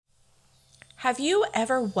Have you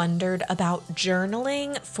ever wondered about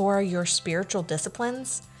journaling for your spiritual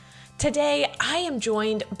disciplines? Today, I am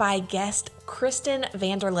joined by guest Kristen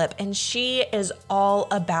Vanderlip, and she is all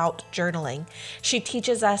about journaling. She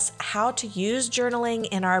teaches us how to use journaling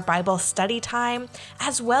in our Bible study time,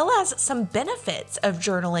 as well as some benefits of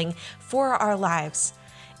journaling for our lives.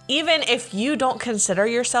 Even if you don't consider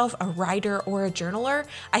yourself a writer or a journaler,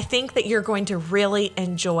 I think that you're going to really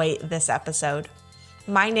enjoy this episode.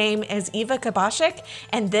 My name is Eva Kabashik,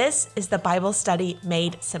 and this is the Bible Study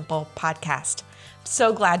Made Simple podcast.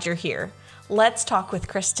 So glad you're here. Let's talk with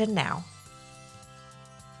Kristen now.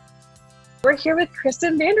 We're here with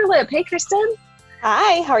Kristen Vanderlip. Hey, Kristen.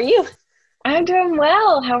 Hi, how are you? I'm doing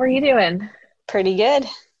well. How are you doing? Pretty good.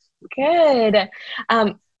 Good.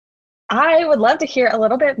 I would love to hear a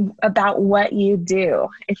little bit about what you do,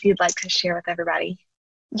 if you'd like to share with everybody.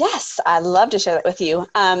 Yes, I'd love to share that with you.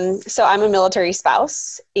 So I'm a military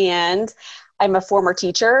spouse, and I'm a former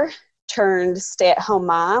teacher turned stay-at-home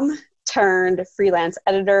mom, turned freelance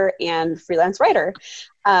editor and freelance writer.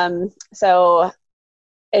 So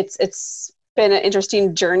it's been an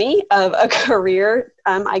interesting journey of a career,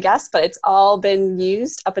 I guess, but it's all been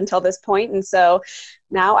used up until this point. And so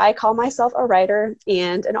now I call myself a writer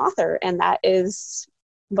and an author, and that is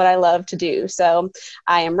what I love to do. So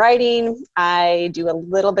I am writing, I do a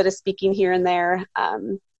little bit of speaking here and there,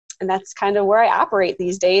 and that's kind of where I operate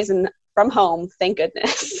these days, and from home, thank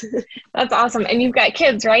goodness. That's awesome. And you've got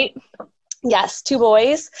kids, right? Yes, 2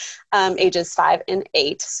 boys, ages 5 and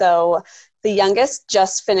 8. So the youngest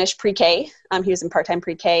just finished pre-K. He was in part-time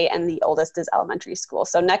pre-K, and the oldest is elementary school.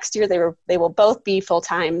 So next year they will both be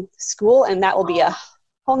full-time school, and that will be a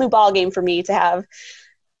whole new ball game for me to have,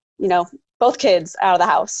 both kids out of the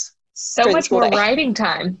house. So much more writing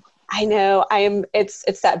time. I know.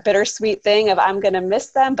 It's that bittersweet thing of I'm going to miss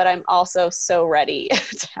them, but I'm also so ready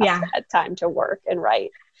to have that time to work and write.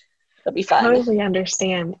 It'll be fun. Totally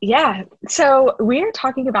understand. Yeah. So we are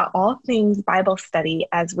talking about all things Bible study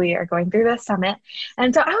as we are going through this summit.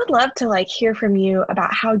 And so I would love to hear from you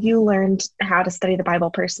about how you learned how to study the Bible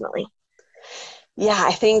personally. Yeah,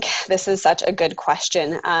 I think this is such a good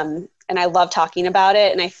question. And I love talking about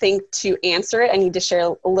it. And I think to answer it, I need to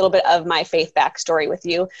share a little bit of my faith backstory with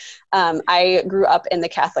you. I grew up in the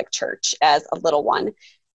Catholic Church as a little one.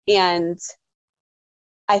 And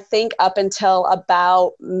I think up until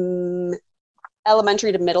about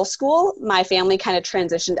elementary to middle school, my family kind of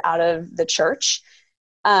transitioned out of the church.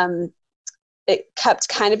 It kept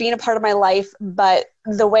kind of being a part of my life, but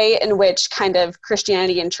the way in which kind of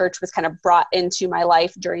Christianity and church was kind of brought into my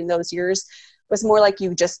life during those years was more like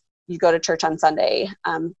you go to church on Sunday.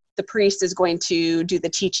 The priest is going to do the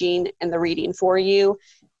teaching and the reading for you.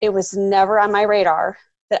 It was never on my radar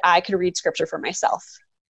that I could read scripture for myself.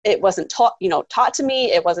 It wasn't taught to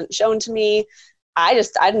me. It wasn't shown to me. I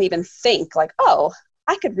didn't even think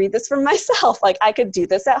I could read this for myself. I could do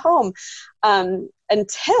this at home.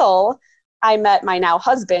 Until I met my now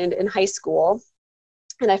husband in high school,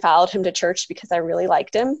 and I followed him to church because I really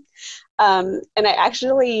liked him. And I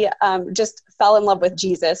actually just fell in love with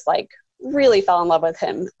Jesus, really fell in love with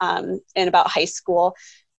him in about high school.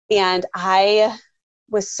 And I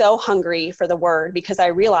was so hungry for the word because I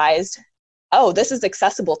realized, this is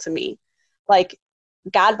accessible to me.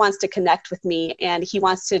 God wants to connect with me, and he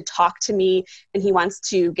wants to talk to me, and he wants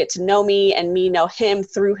to get to know me and me know him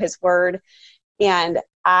through his word. And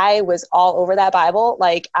I was all over that Bible.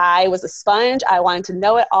 I was a sponge. I wanted to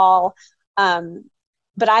know it all.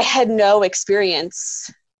 But I had no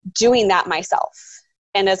experience doing that myself.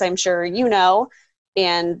 And as I'm sure you know,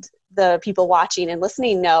 and the people watching and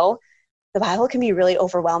listening know, the Bible can be really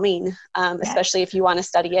overwhelming, especially if you want to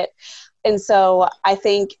study it. And so I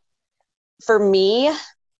think for me,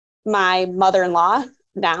 my mother-in-law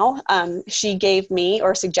now, she gave me,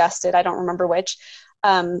 or suggested, I don't remember which,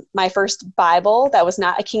 my first Bible that was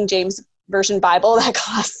not a King James Version Bible that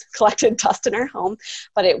collected dust in our home,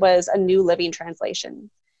 but it was a New Living Translation.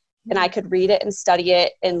 And I could read it and study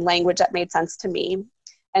it in language that made sense to me.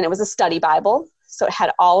 And it was a study Bible. So it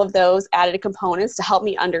had all of those added components to help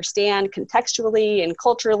me understand contextually and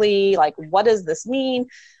culturally, what does this mean?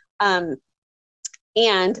 And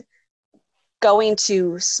going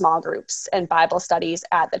to small groups and Bible studies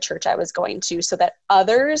at the church I was going to so that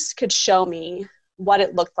others could show me what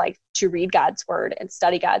it looked like to read God's word and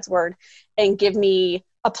study God's word and give me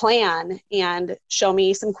a plan and show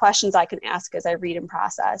me some questions I can ask as I read and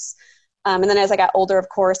process. And then as I got older, of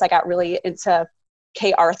course, I got really into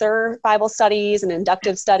Kay Arthur Bible studies and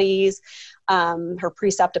inductive studies, her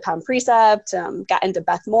precept upon precept, got into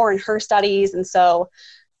Beth Moore and her studies. And so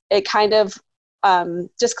it kind of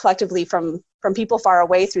just collectively from from people far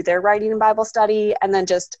away through their writing and Bible study, and then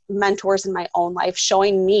just mentors in my own life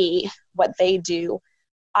showing me what they do.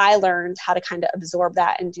 I learned how to kind of absorb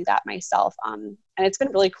that and do that myself. And it's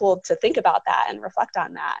been really cool to think about that and reflect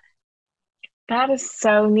on that. That is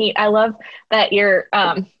so neat. I love that your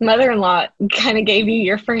mother-in-law kind of gave you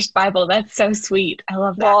your first Bible. That's so sweet. I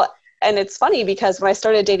love that. Well, and it's funny because when I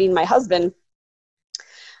started dating my husband,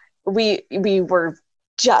 we were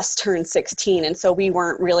just turned 16, and so we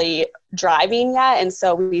weren't really driving yet, and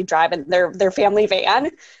so we drive in their family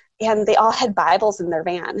van, and they all had Bibles in their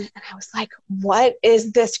van, and I was like, what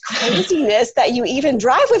is this craziness that you even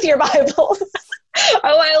drive with your Bibles?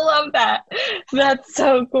 Oh, I love that. That's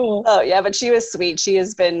so cool. Oh yeah, but she was sweet. She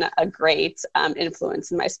has been a great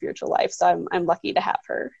influence in my spiritual life, so I'm lucky to have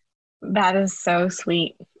her. That is so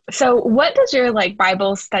sweet. So what does your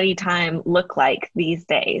Bible study time look like these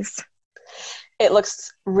days? It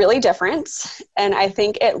looks really different, and I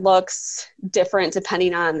think it looks different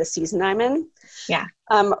depending on the season I'm in. Yeah.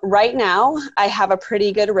 Right now, I have a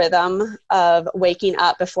pretty good rhythm of waking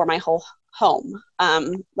up before my whole home.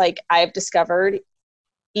 I've discovered,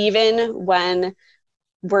 even when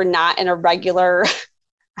we're not in a regular,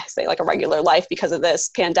 I say a regular life because of this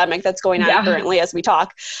pandemic that's going on currently as we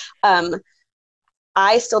talk,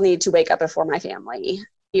 I still need to wake up before my family,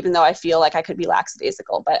 even though I feel like I could be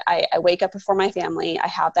lackadaisical, but I wake up before my family. I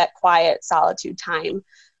have that quiet solitude time.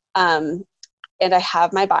 And I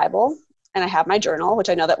have my Bible and I have my journal, which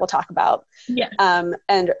I know that we'll talk about. Yeah.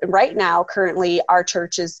 And right now, currently, our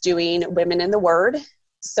church is doing Women in the Word.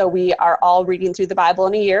 So we are all reading through the Bible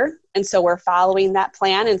in a year. And so we're following that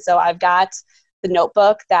plan. And so I've got the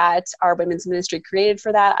notebook that our women's ministry created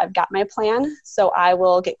for that. I've got my plan. So I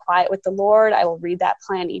will get quiet with the Lord. I will read that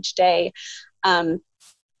plan each day. And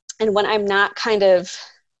when I'm not I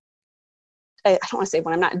don't want to say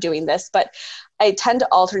when I'm not doing this, but I tend to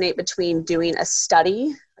alternate between doing a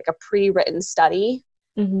study, a pre-written study,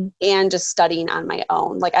 and just studying on my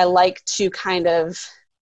own. I like to kind of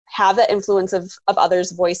have the influence of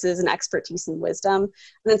others' voices and expertise and wisdom. And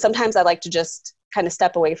then sometimes I like to just kind of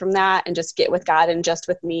step away from that and just get with God and just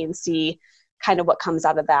with me and see kind of what comes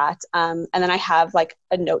out of that. And then I have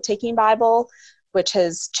a note-taking Bible, which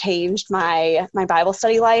has changed my Bible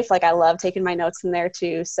study life. I love taking my notes in there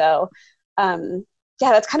too. So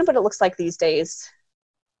that's kind of what it looks like these days.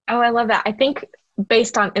 Oh, I love that. I think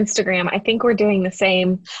based on Instagram, I think we're doing the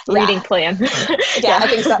same reading plan. Yeah, I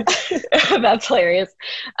think so. That's hilarious.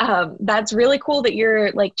 That's really cool that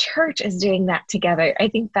your church is doing that together. I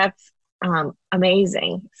think that's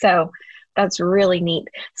amazing. So that's really neat.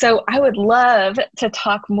 So I would love to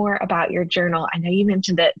talk more about your journal. I know you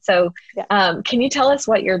mentioned it. So can you tell us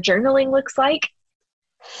what your journaling looks like?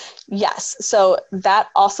 Yes. So that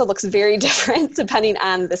also looks very different depending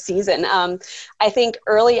on the season. I think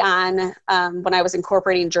early on, when I was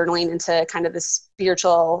incorporating journaling into kind of the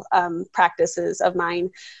spiritual practices of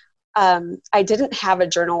mine, I didn't have a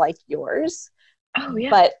journal like yours. Oh,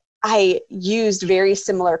 yeah. But I used very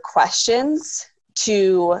similar questions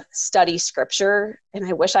to study scripture, and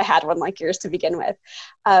I wish I had one like yours to begin with.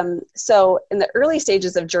 So in the early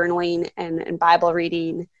stages of journaling and Bible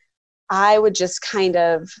reading, I would just kind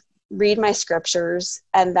of read my scriptures,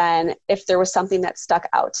 and then if there was something that stuck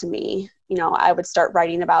out to me, I would start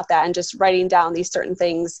writing about that and just writing down these certain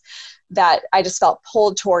things that I just felt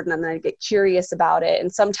pulled toward, and then I'd get curious about it.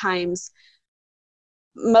 And sometimes,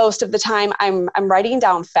 most of the time, I'm writing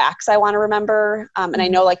down facts I want to remember. And I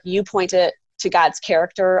know you pointed to God's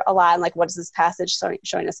character a lot, and what is this passage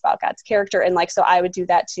showing us about God's character? And so I would do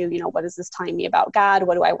that too. What is this telling me about God?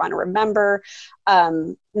 What do I want to remember?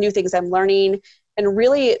 New things I'm learning. And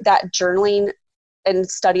really that journaling and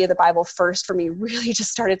study of the Bible first for me really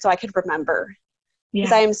just started so I could remember,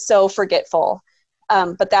 because I am so forgetful.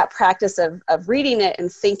 But that practice of reading it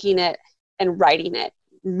and thinking it and writing it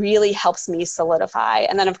really helps me solidify.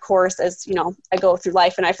 And then of course, as I go through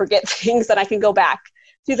life and I forget things, then I can go back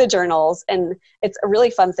through the journals. And it's a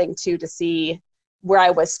really fun thing too, to see where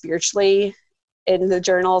I was spiritually in the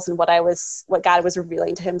journals and what God was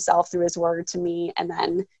revealing to himself through his word to me, and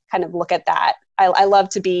then kind of look at that. I love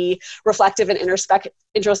to be reflective and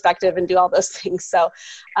introspective and do all those things. So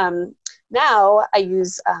now I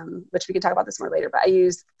use, which we can talk about this more later, but I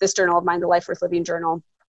use this journal of mine, the Life Worth Living journal.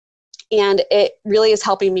 And it really is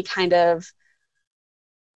helping me kind of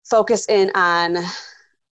focus in on,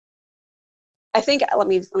 I think, let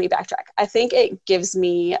me backtrack. I think it gives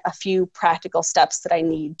me a few practical steps that I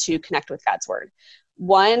need to connect with God's word.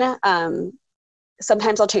 One,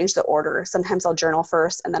 sometimes I'll change the order. Sometimes I'll journal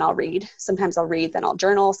first and then I'll read. Sometimes I'll read, then I'll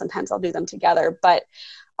journal. Sometimes I'll do them together. But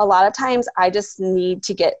a lot of times I just need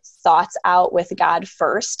to get thoughts out with God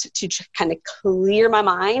first to kind of clear my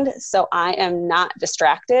mind so I am not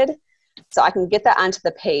distracted. So I can get that onto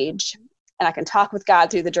the page and I can talk with God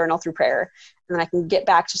through the journal, through prayer, and then I can get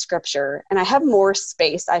back to scripture. And I have more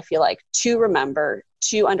space, I feel like, to remember,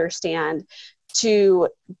 to understand, to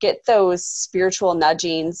get those spiritual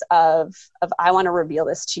nudgings of I want to reveal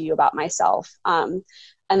this to you about myself.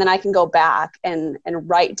 And then I can go back and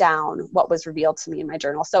write down what was revealed to me in my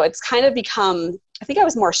journal. So it's kind of become, I think I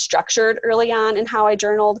was more structured early on in how I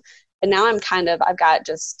journaled. And now I've got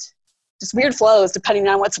just weird flows depending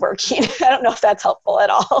on what's working. I don't know if that's helpful at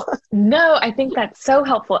all. No, I think that's so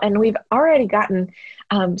helpful. And we've already gotten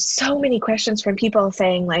so many questions from people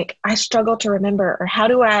saying like, I struggle to remember, or how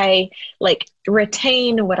do I like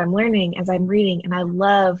retain what I'm learning as I'm reading? And I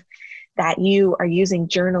love that you are using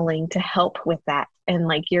journaling to help with that. And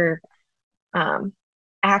like you're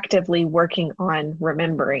actively working on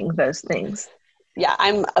remembering those things. Yeah,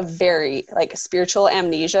 I'm a very like spiritual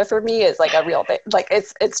amnesia for me is like a real thing. Like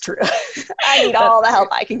it's true. I need all the help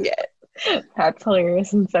I can get. That's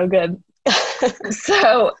hilarious and so good.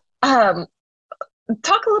 So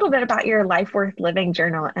talk a little bit about your Life Worth Living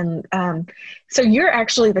journal. And so you're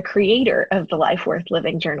actually the creator of the Life Worth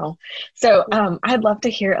Living journal. So I'd love to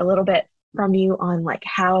hear a little bit from you on like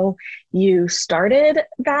how you started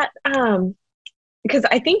that. Because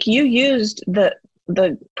I think you used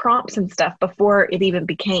the prompts and stuff before it even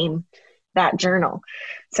became that journal.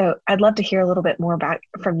 So I'd love to hear a little bit more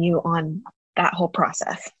from you on that whole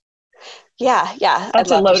process. Yeah.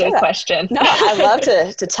 That's a loaded question. No, I'd love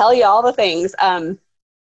to tell you all the things.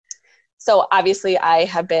 So obviously I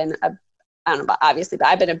have been I don't know about obviously, but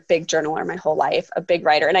I've been a big journaler my whole life, a big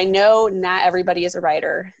writer. And I know not everybody is a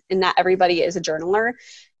writer and not everybody is a journaler.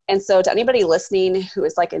 And so to anybody listening who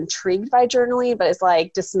is like intrigued by journaling, but is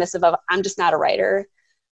like dismissive of, I'm just not a writer,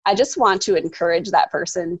 I just want to encourage that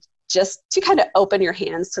person just to kind of open your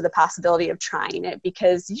hands to the possibility of trying it,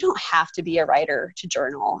 because you don't have to be a writer to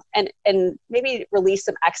journal, and maybe release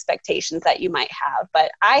some expectations that you might have.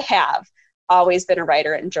 But I have always been a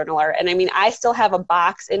writer and journaler. And I mean, I still have a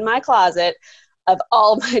box in my closet of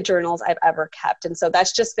all my journals I've ever kept. And so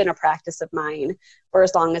that's just been a practice of mine for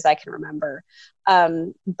as long as I can remember.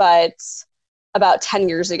 But about 10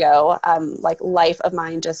 years ago, like life of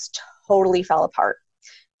mine just totally fell apart.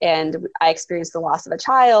 And I experienced the loss of a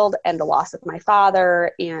child and the loss of my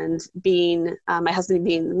father, and being my husband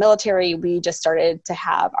being in the military, we just started to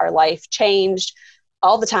have our life changed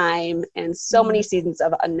all the time, and so many seasons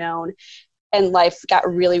of unknown. And life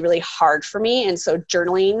got really, really hard for me. And so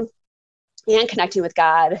journaling and connecting with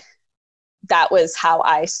God, that was how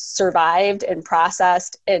I survived and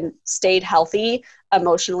processed and stayed healthy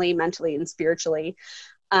emotionally, mentally, and spiritually.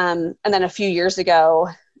 And then a few years ago,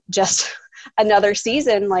 just another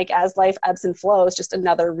season, like as life ebbs and flows, just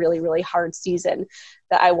another really, really hard season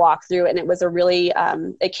that I walked through. And it was a really,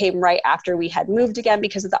 it came right after we had moved again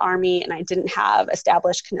because of the Army, and I didn't have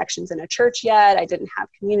established connections in a church yet. I didn't have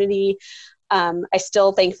community. I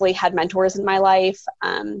still thankfully had mentors in my life.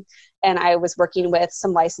 And I was working with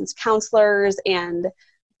some licensed counselors, and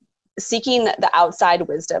seeking the outside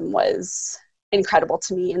wisdom was incredible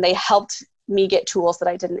to me. And they helped me get tools that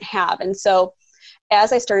I didn't have. And so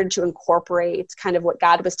as I started to incorporate kind of what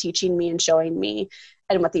God was teaching me and showing me,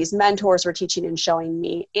 and what these mentors were teaching and showing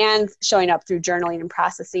me, and showing up through journaling and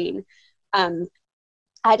processing,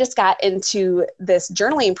 I just got into this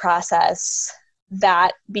journaling process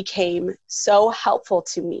that became so helpful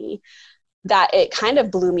to me that it kind of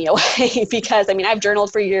blew me away. Because I mean, I've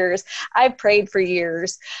journaled for years, I've prayed for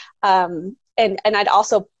years, and I'd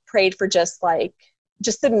also prayed for just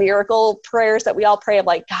the miracle prayers that we all pray of,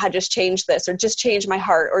 like, God, just change this, or just change my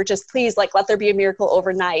heart, or just please, like, let there be a miracle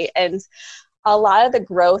overnight. And a lot of the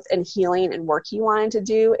growth and healing and work he wanted to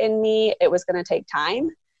do in me, it was going to take time,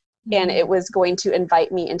 and it was going to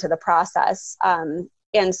invite me into the process.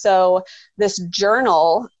 And so this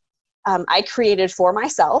journal, I created for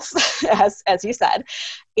myself, as you said,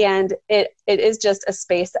 and it is just a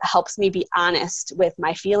space that helps me be honest with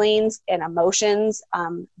my feelings and emotions,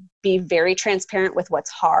 be very transparent with what's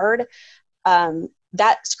hard,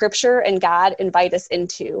 that scripture and God invite us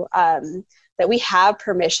into, that we have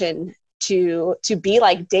permission to be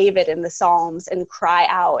like David in the Psalms and cry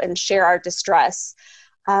out and share our distress.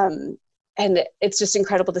 And it's just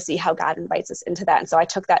incredible to see how God invites us into that. And so I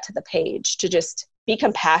took that to the page to just be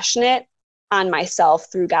compassionate on myself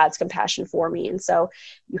through God's compassion for me. And so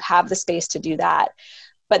you have the space to do that.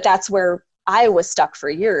 But that's where I was stuck for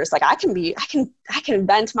years. Like I can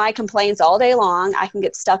vent my complaints all day long. I can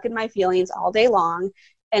get stuck in my feelings all day long.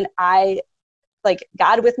 And I like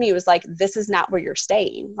God with me was like, this is not where you're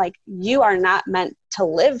staying. Like, you are not meant to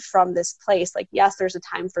live from this place. Like, yes, there's a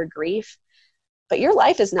time for grief, but your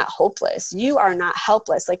life is not hopeless. You are not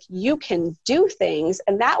helpless. Like, you can do things.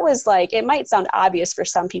 And that was like, it might sound obvious for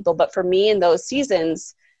some people, but for me in those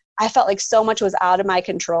seasons, I felt like so much was out of my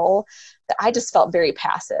control that I just felt very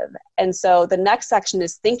passive. And so the next section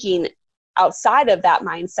is thinking outside of that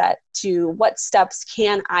mindset to what steps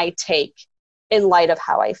can I take in light of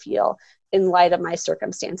how I feel, in light of my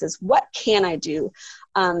circumstances? What can I do?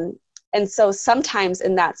 And so sometimes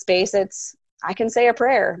in that space, I can say a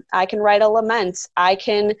prayer. I can write a lament. I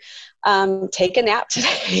can take a nap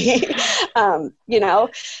today.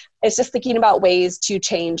 It's just thinking about ways to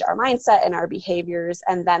change our mindset and our behaviors.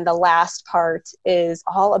 And then the last part is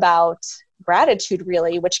all about gratitude,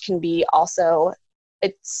 really, which can be also,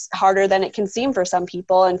 it's harder than it can seem for some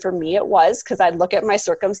people. And for me, it was, because I'd look at my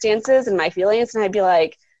circumstances and my feelings and I'd be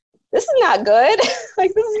like, this is not good.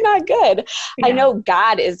 Like, this is not good. Yeah. I know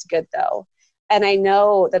God is good though. And I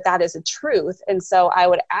know that that is a truth. And so I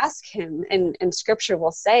would ask him, and scripture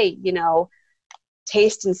will say,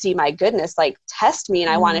 taste and see my goodness, like test me and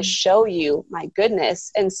I want to show you my goodness.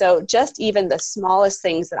 And so just even the smallest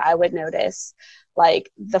things that I would notice, like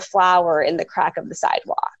the flower in the crack of the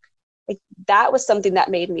sidewalk, like that was something that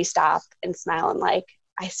made me stop and smile and like,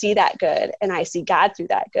 I see that good and I see God through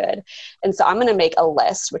that good. And so I'm going to make a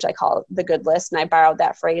list, which I call the good list. And I borrowed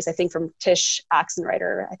that phrase, I think, from Tish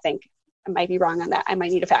Oxenreider. I think I might be wrong on that. I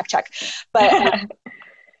might need a fact check, but,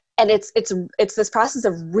 and it's this process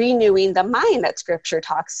of renewing the mind that scripture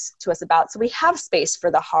talks to us about. So we have space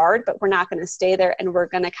for the hard, but we're not going to stay there. And we're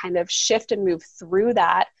going to kind of shift and move through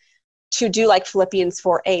that to do like Philippians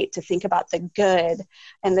 4:8, to think about the good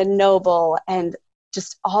and the noble and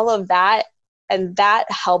just all of that. And that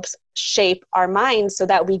helps shape our minds so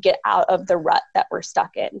that we get out of the rut that we're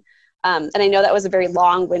stuck in. And I know that was a very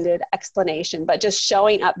long-winded explanation, but just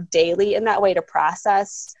showing up daily in that way to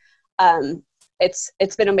process,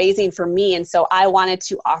 it's been amazing for me. And so I wanted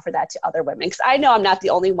to offer that to other women, because I know I'm not the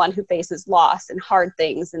only one who faces loss and hard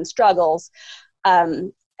things and struggles.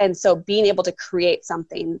 And so being able to create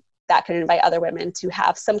something that could invite other women to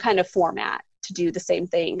have some kind of format to do the same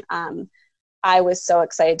thing, I was so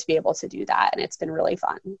excited to be able to do that. And it's been really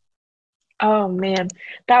fun. Oh man,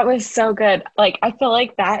 that was so good. Like, I feel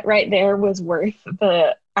like that right there was worth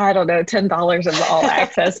the, I don't know, $10 of the all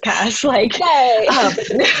access pass. Like,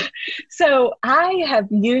 so I have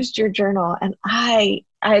used your journal and I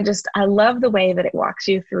love the way that it walks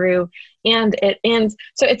you through, and it ends.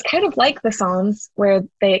 So it's kind of like the Psalms where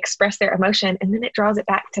they express their emotion and then it draws it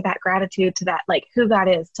back to that gratitude, to that, like who God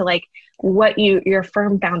is, to like what your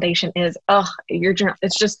firm foundation is. Oh, your journal,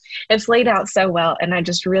 it's laid out so well. And I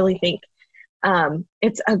just really think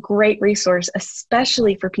it's a great resource,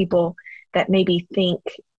 especially for people that maybe think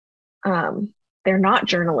they're not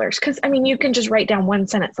journalers. Because, I mean, you can just write down one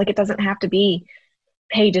sentence. Like, it doesn't have to be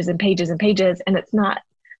pages and pages and pages. And it's not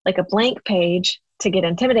like a blank page to get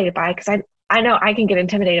intimidated by. Because I know I can get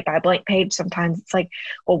intimidated by a blank page sometimes. It's like,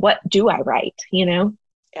 well, what do I write?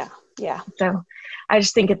 Yeah. So I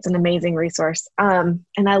just think it's an amazing resource. And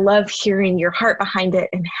I love hearing your heart behind it,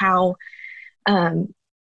 and how I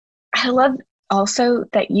love also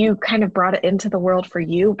that you kind of brought it into the world for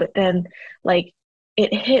you, but then like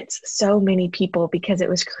it hits so many people because it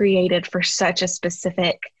was created for such a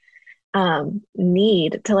specific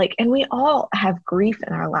need to like, and we all have grief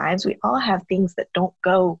in our lives. We all have things that don't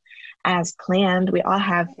go as planned. We all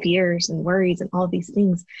have fears and worries and all these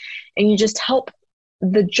things. And you just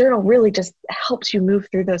the journal really just helps you move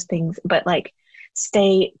through those things, but like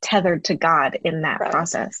stay tethered to God in that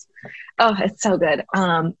process. Oh, it's so good.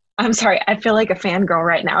 I'm sorry. I feel like a fangirl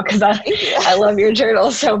right now because I love your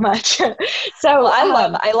journal so much. So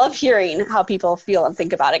I love hearing how people feel and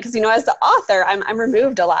think about it. Because, as the author, I'm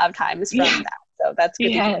removed a lot of times from that. So that's good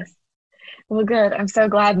to hear. Well, good. I'm so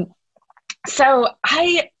glad. So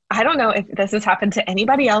I don't know if this has happened to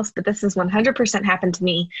anybody else, but this has 100% happened to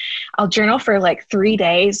me. I'll journal for like 3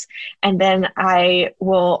 days, and then I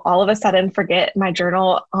will all of a sudden forget my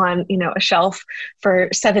journal on, a shelf for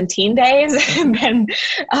 17 days. And then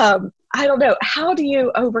I don't know. How do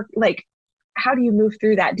you move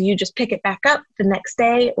through that? Do you just pick it back up the next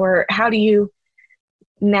day, or how do you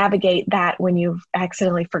navigate that when you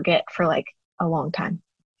accidentally forget for like a long time?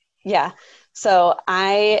 Yeah. So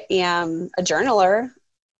I am a journaler.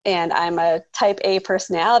 And I'm a type A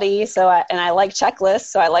personality. I like checklists.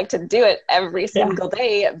 So I like to do it every single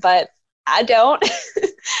day, but I don't,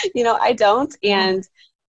 I don't. And,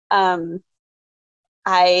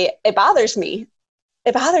 it bothers me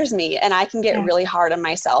it bothers me, and I can get Yeah. really hard on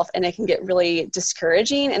myself, and it can get really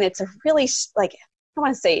discouraging. And it's a really, like, I don't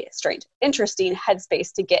want to say strange, interesting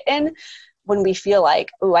headspace to get in when we feel like,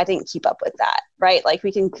 oh, I didn't keep up with that, right? Like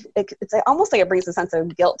it's like, almost like it brings a sense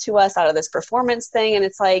of guilt to us out of this performance thing. And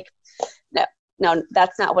it's like, no,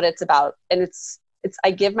 that's not what it's about. And I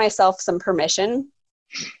give myself some permission.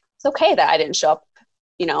 It's okay that I didn't show up,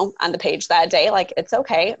 on the page that day. Like, it's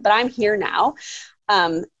okay, but I'm here now.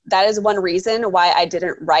 That is one reason why I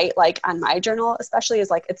didn't write like on my journal, especially, is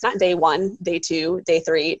like, it's not day 1, day 2, day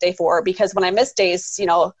 3, day 4, because when I miss days,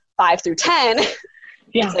 5 through 10,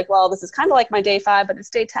 Yeah. it's like, well, this is kind of like my day 5, but it's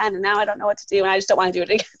day 10, and now I don't know what to do, and I just don't want to do it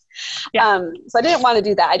again. Yeah. So I didn't want to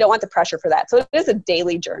do that. I don't want the pressure for that. So it is a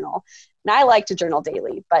daily journal, and I like to journal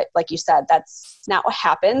daily, but like you said, that's not what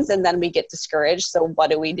happens. And then we get discouraged. So what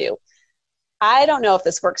do? I don't know if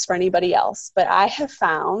this works for anybody else, but I have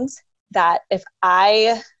found that if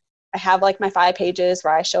I have like my 5 pages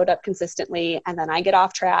where I showed up consistently, and then I get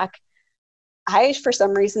off track, I, for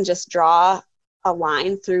some reason, just draw a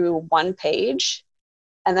line through one page,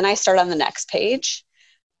 and then I start on the next page.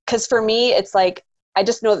 Because for me, it's like, I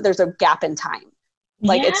just know that there's a gap in time.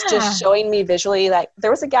 Like, it's just showing me visually like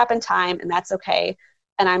there was a gap in time, and that's okay.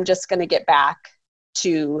 And I'm just going to get back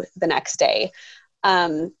to the next day.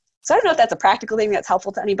 So I don't know if that's a practical thing that's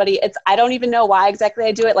helpful to anybody. I don't even know why exactly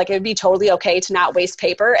I do it. Like, it would be totally okay to not waste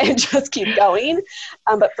paper and just keep going.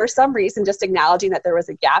 But for some reason, just acknowledging that there was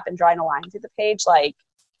a gap and drawing a line through the page, like,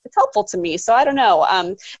 it's helpful to me. So I don't know.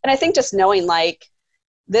 And I think just knowing, like,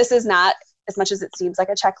 this is not, as much as it seems like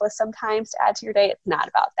a checklist sometimes to add to your day, it's not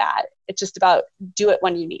about that. It's just about do it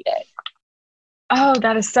when you need it. Oh,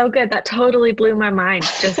 that is so good. That totally blew my mind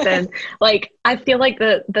just then. Like, I feel like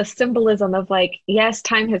the symbolism of like, yes,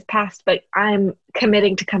 time has passed, but I'm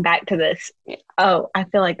committing to come back to this. Oh, I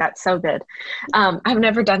feel like that's so good. I've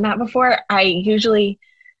never done that before. I usually,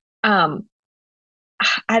 I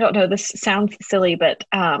don't know, this sounds silly, but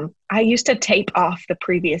I used to tape off the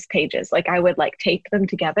previous pages. Like, I would like tape them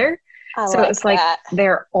together. So it's like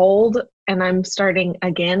they're old and I'm starting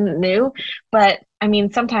again new. But I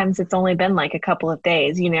mean, sometimes it's only been like a couple of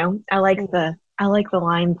days, I like the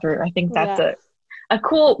line through. I think that's a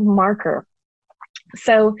cool marker.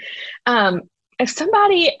 So if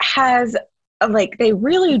somebody has like, they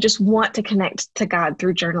really just want to connect to God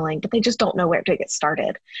through journaling, but they just don't know where to get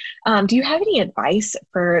started, do you have any advice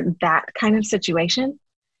for that kind of situation?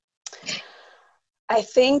 I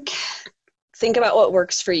think about what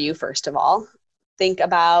works for you, first of all. Think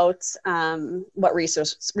about what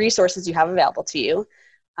resources you have available to you.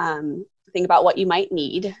 Think about what you might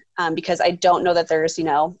need, because I don't know that there's,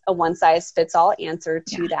 a one-size-fits-all answer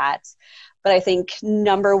to that. But I think,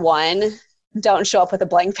 number one, don't show up with a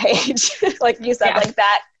blank page. Like you said, like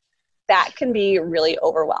that can be really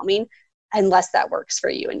overwhelming unless that works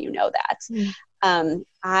for you and you know that.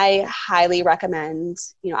 I highly recommend,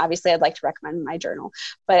 obviously I'd like to recommend my journal,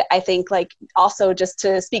 but I think, like, also just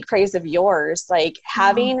to speak praise of yours, like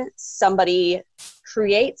having somebody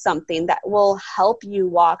create something that will help you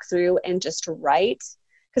walk through and just write.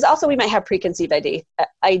 Because also we might have preconceived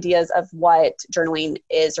ideas of what journaling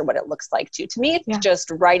is or what it looks like too. To me, it's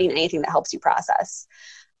just writing anything that helps you process.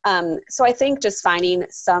 So I think just finding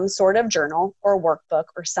some sort of journal or workbook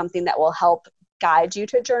or something that will help guide you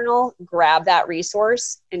to journal, grab that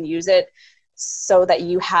resource and use it so that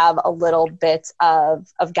you have a little bit of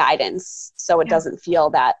guidance, so it doesn't feel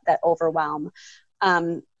that overwhelm.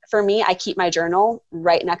 For me, I keep my journal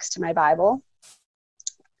right next to my Bible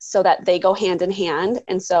so that they go hand in hand.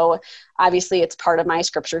 And so obviously it's part of my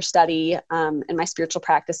scripture study and my spiritual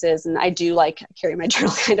practices. And I do like carry my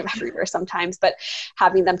journal kind of everywhere sometimes, but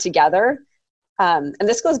having them together. And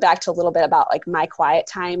this goes back to a little bit about like my quiet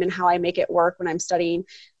time and how I make it work when I'm studying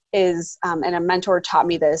is, and a mentor taught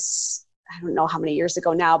me this, I don't know how many years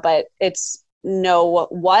ago now, but it's know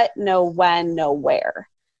what, know when, know where.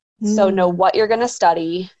 So know what you're going to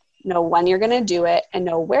study, know when you're going to do it, and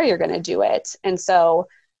know where you're going to do it. And so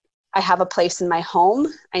I have a place in my home.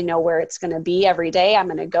 I know where it's going to be every day. I'm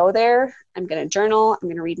going to go there. I'm going to journal. I'm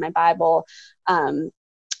going to read my Bible. I'm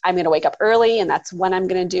going to wake up early, and that's when I'm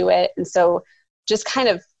going to do it. And so just kind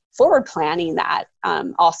of forward planning that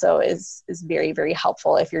also is very, very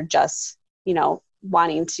helpful if you're just,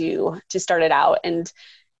 wanting to start it out. And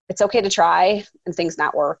it's okay to try and things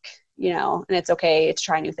not work, and it's okay to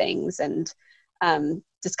try new things. And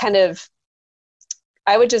just kind of,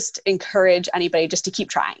 I would just encourage anybody just to keep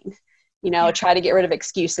trying, try to get rid of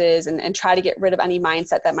excuses and try to get rid of any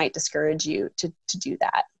mindset that might discourage you to do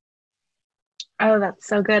that. Oh, that's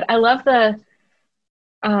so good. I love the,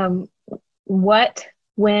 what,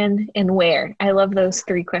 when, and where. I love those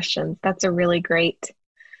 3 questions. That's a really great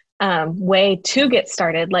way to get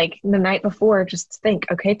started. Like the night before, just think,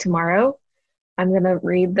 okay, tomorrow I'm going to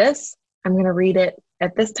read this. I'm going to read it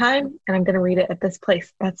at this time, and I'm going to read it at this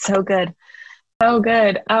place. That's so good. So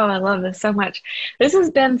good. Oh, I love this so much. This has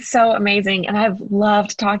been so amazing, and I've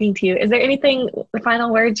loved talking to you. Is there anything, the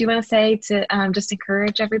final words you want to say to just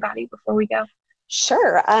encourage everybody before we go?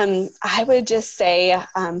 Sure. I would just say,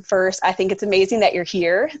 first, I think it's amazing that you're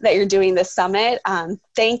here, that you're doing this summit.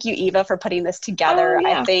 Thank you, Eva, for putting this together. Oh,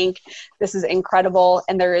 yeah. I think this is incredible,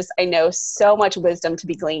 and there is, I know, so much wisdom to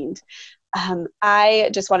be gleaned. I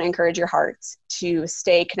just want to encourage your heart to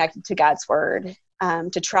stay connected to God's word,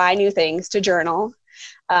 to try new things, to journal,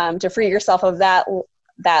 to free yourself of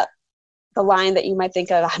the line that you might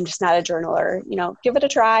think of, I'm just not a journaler. Give it a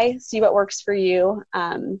try, see what works for you.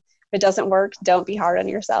 If it doesn't work, don't be hard on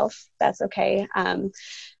yourself. That's okay.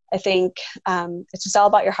 I think it's just all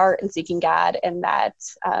about your heart and seeking God, and that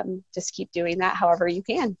just keep doing that however you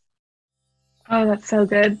can. Oh, that's so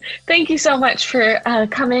good. Thank you so much for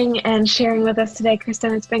coming and sharing with us today,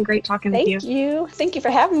 Kristen. It's been great talking with you. Thank you. Thank you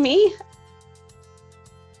for having me.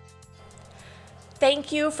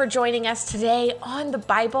 Thank you for joining us today on the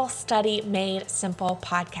Bible Study Made Simple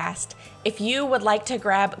podcast. If you would like to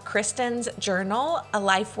grab Kristen's journal, A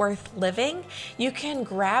Life Worth Living, you can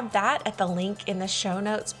grab that at the link in the show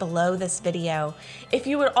notes below this video. If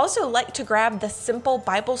you would also like to grab the simple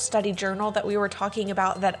Bible study journal that we were talking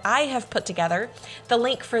about that I have put together, the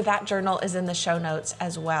link for that journal is in the show notes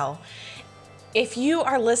as well. If you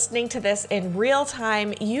are listening to this in real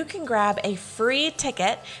time, you can grab a free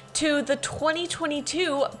ticket to the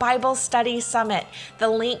 2022 Bible Study Summit. The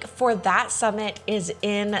link for that summit is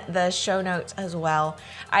in the show notes as well.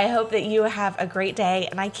 I hope that you have a great day,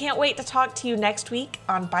 and I can't wait to talk to you next week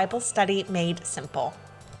on Bible Study Made Simple.